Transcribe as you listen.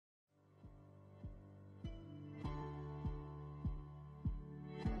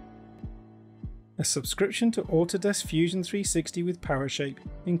A subscription to Autodesk Fusion 360 with PowerShape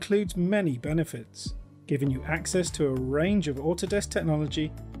includes many benefits, giving you access to a range of Autodesk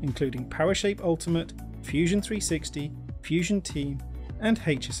technology including PowerShape Ultimate, Fusion 360, Fusion Team, and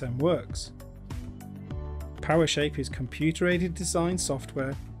HSM Works. PowerShape is computer-aided design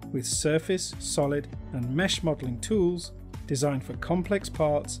software with surface, solid, and mesh modeling tools designed for complex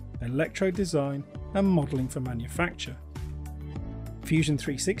parts, electrode design, and modeling for manufacture. Fusion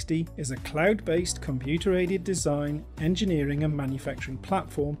 360 is a cloud-based computer-aided design, engineering, and manufacturing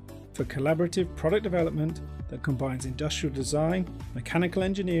platform for collaborative product development that combines industrial design, mechanical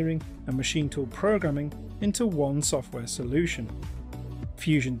engineering, and machine tool programming into one software solution.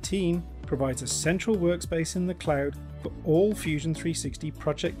 Fusion Team provides a central workspace in the cloud for all Fusion 360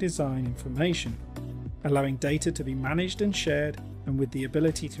 project design information, allowing data to be managed and shared, and with the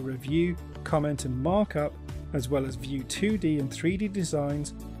ability to review, comment, and mark up, as well as view 2D and 3D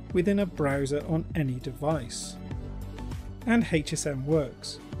designs within a browser on any device. And HSM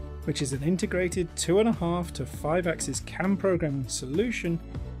Works, which is an integrated 2.5 to 5-axis CAM programming solution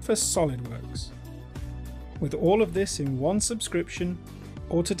for SolidWorks. With all of this in one subscription,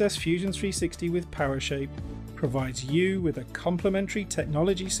 Autodesk Fusion 360 with PowerShape provides you with a complementary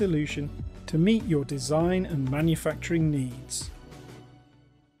technology solution to meet your design and manufacturing needs.